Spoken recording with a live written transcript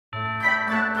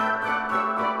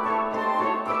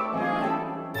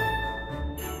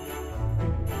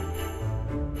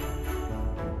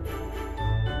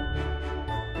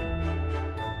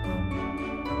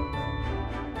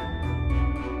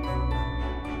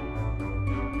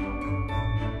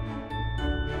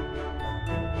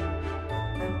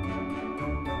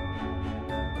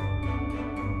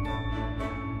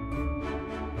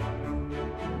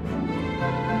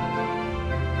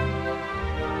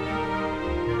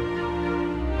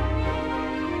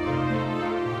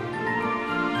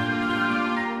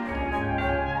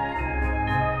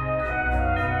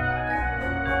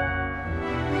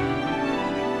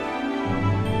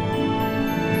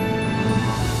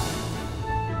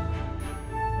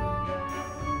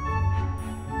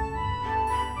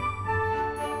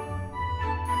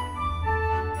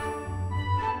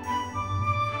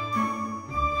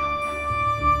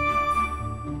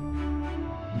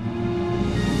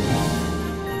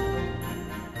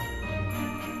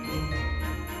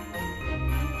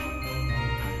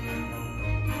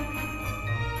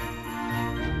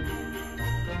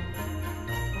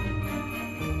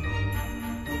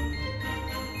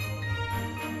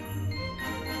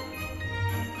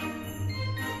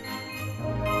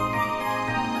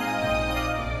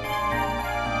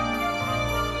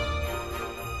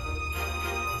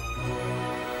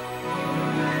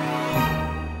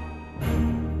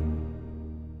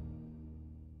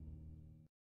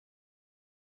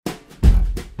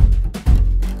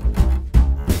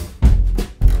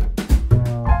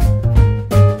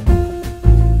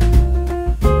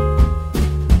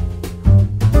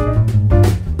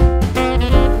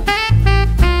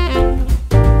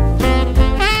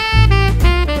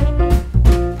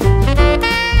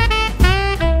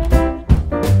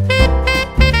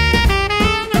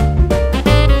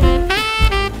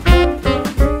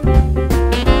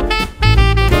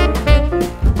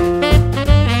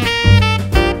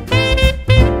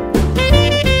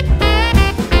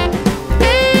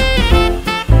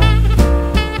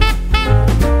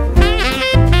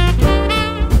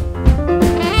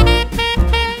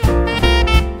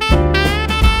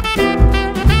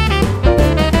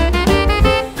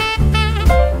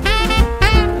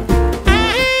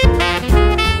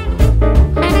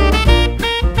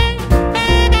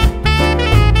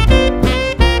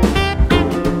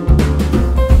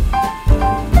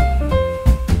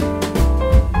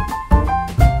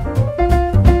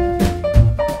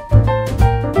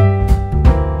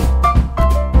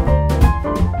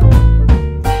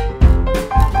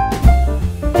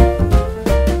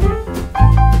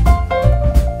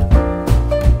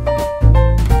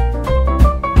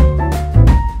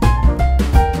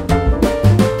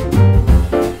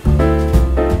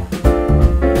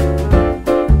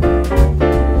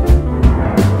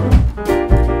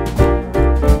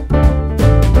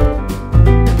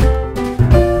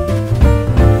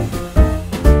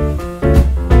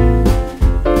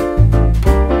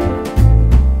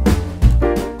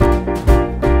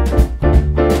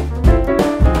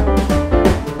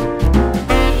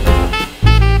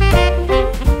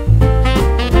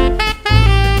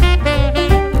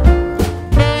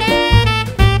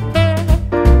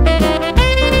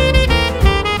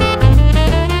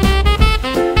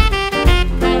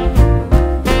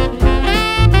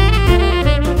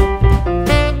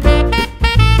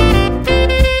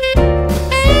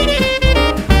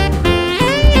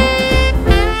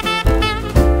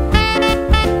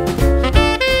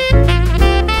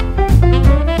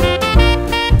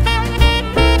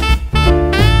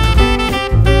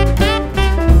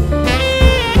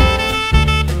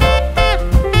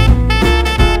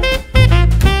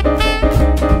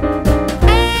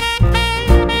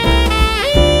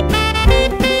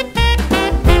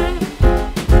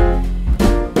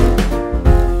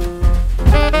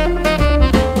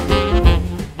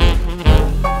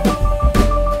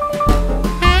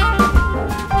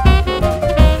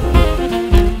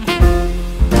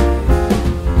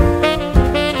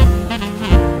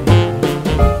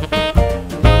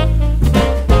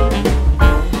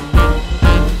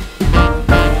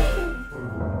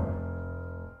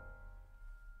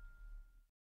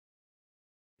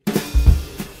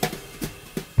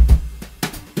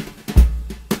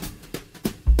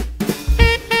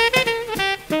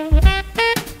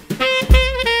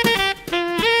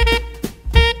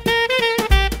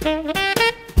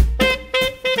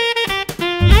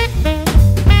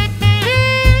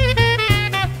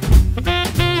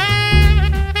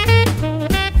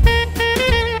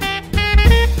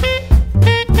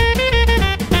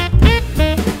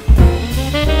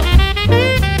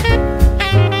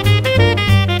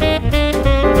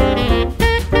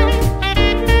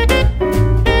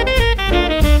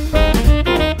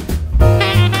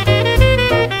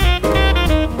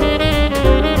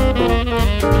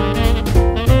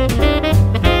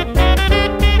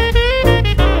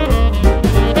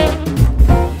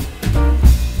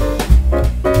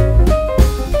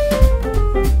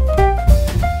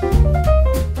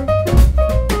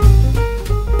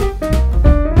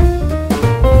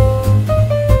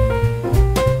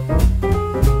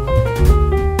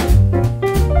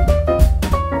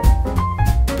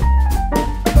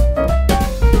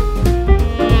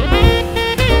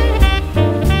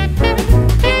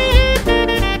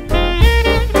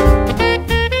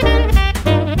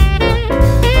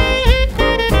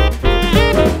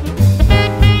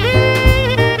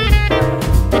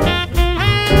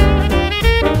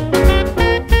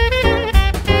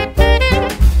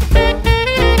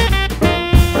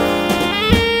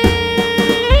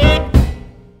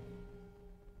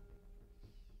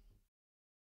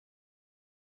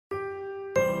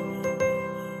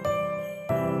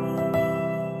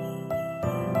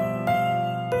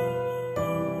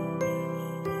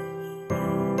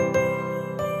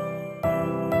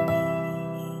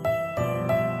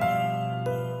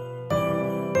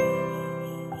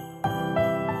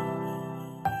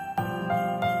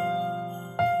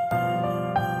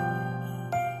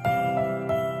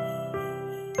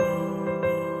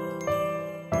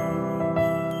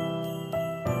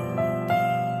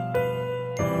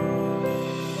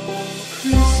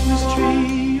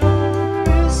tree, oh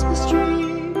Christmas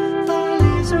tree, thy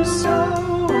leaves are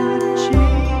so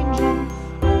unchanging.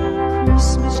 Oh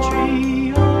Christmas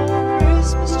tree, oh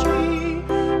Christmas tree,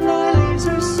 thy leaves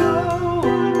are so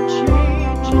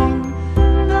unchanging.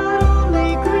 Not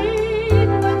only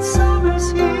green when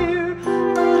summer's here,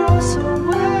 but also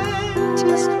when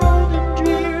 'tis cold and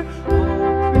drear.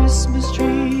 Oh Christmas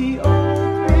tree,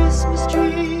 oh Christmas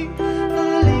tree,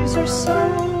 thy leaves are so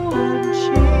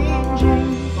unchanging.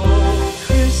 Oh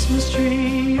Christmas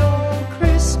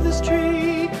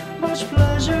tree, much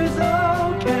pleasure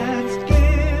thou canst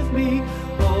give me.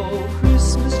 Oh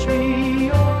Christmas tree,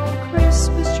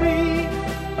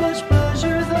 much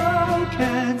pleasure thou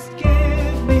canst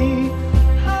give me.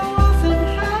 How often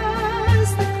has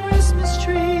the Christmas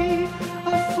tree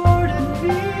afforded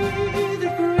me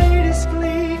the greatest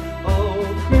glee? Oh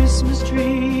Christmas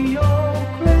tree,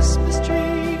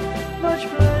 much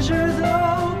pleasure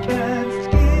thou canst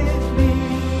give me.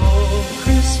 Oh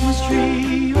Christmas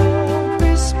tree,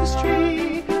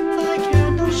 thy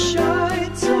candles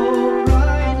shine so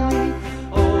brightly.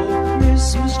 Oh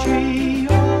Christmas tree,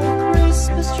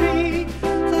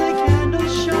 thy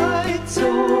candles shine so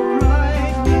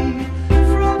brightly.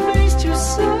 From base to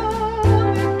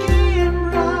summit, gay and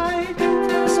bright,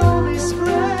 there's only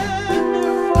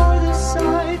splendor for the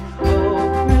sight.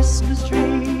 Oh Christmas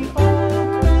tree,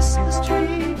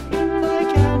 thy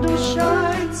candles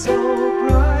shine so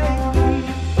brightly.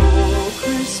 Oh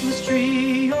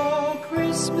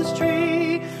Christmas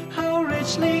tree, how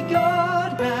richly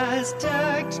God has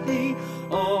decked thee.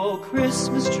 Oh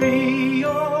Christmas tree,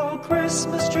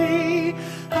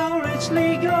 how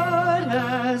richly God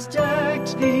has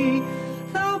decked thee.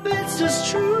 Thou bidst us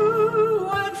true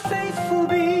and faithful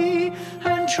be,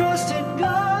 and trust in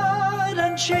God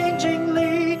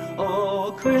unchangingly.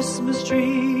 Oh Christmas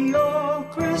tree,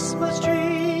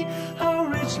 how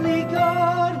richly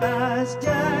God has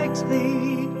decked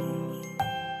thee.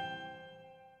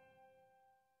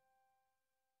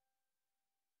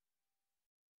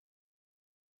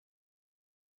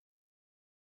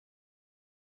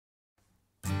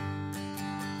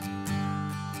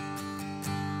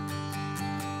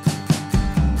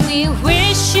 We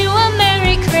wish you a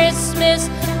Merry Christmas.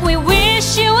 We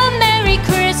wish you a Merry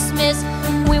Christmas.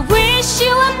 We wish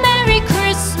you a Merry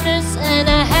Christmas and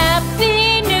a